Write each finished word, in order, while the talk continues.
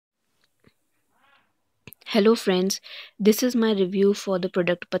Hello friends, this is my review for the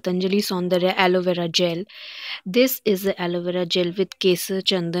product Patanjali Saundarya aloe vera gel. This is the aloe vera gel with kesar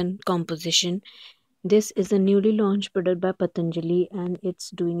chandan composition. This is a newly launched product by Patanjali and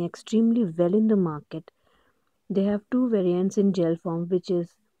it's doing extremely well in the market. They have two variants in gel form, which is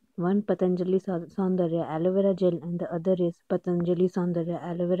one Patanjali Saundarya aloe vera gel and the other is Patanjali Saundarya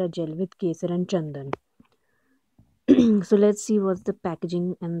aloe vera gel with kesar and chandan. So let's see what's the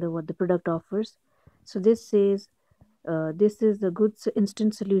packaging and what the product offers. So this says this is a good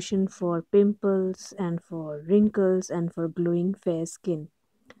instant solution for pimples and for wrinkles and for glowing fair skin.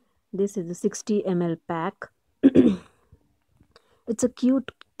 This is a 60 ml pack. It's a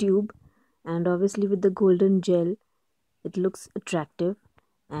cute tube, and obviously with the golden gel it looks attractive.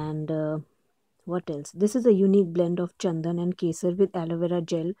 And what else? This is a unique blend of chandan and kesar with aloe vera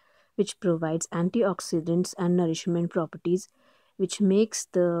gel, which provides antioxidants and nourishment properties, which makes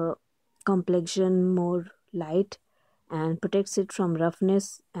the complexion more light and protects it from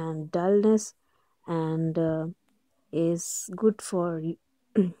roughness and dullness, and is good for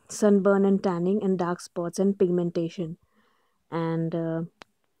sunburn and tanning and dark spots and pigmentation. And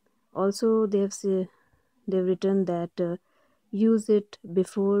also they've written that use it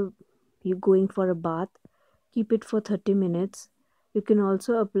before you going for a bath. Keep it for 30 minutes. You can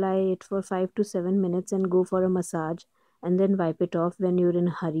also apply it for 5 to 7 minutes and go for a massage and then wipe it off when you're in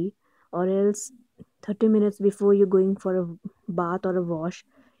a hurry, or else 30 minutes before you're going for a bath or a wash,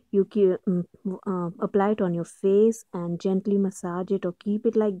 you apply it on your face and gently massage it or keep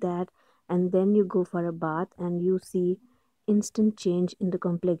it like that, and then you go for a bath and you see instant change in the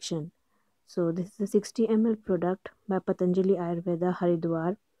complexion. So this is a 60 ml product by Patanjali Ayurveda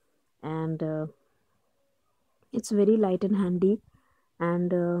Haridwar, and it's very light and handy.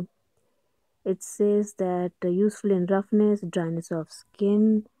 And it says that useful in roughness, dryness of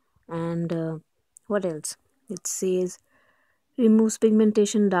skin, and what else? It says removes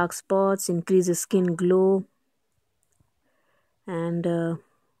pigmentation, dark spots, increases skin glow, and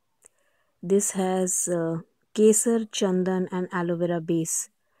this has kesar, chandan, and aloe vera base.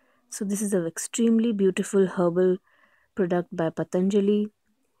 So this is an extremely beautiful herbal product by Patanjali.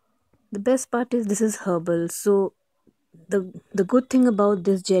 The best part is this is herbal. So the good thing about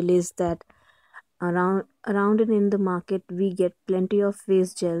this gel is that around and in the market we get plenty of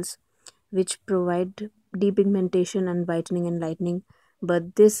face gels which provide depigmentation and whitening and lightening,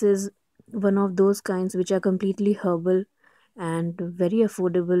 but this is one of those kinds which are completely herbal and very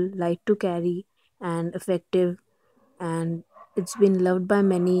affordable, light to carry, and effective, and it's been loved by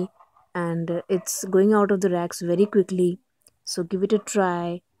many, and it's going out of the racks very quickly. So give it a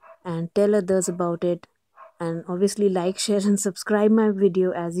try and tell others about it, and obviously like, share and subscribe my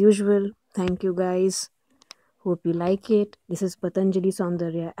video as usual. Thank you guys, hope you like it. This is Patanjali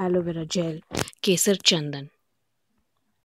Saundarya aloe vera gel kesar chandan.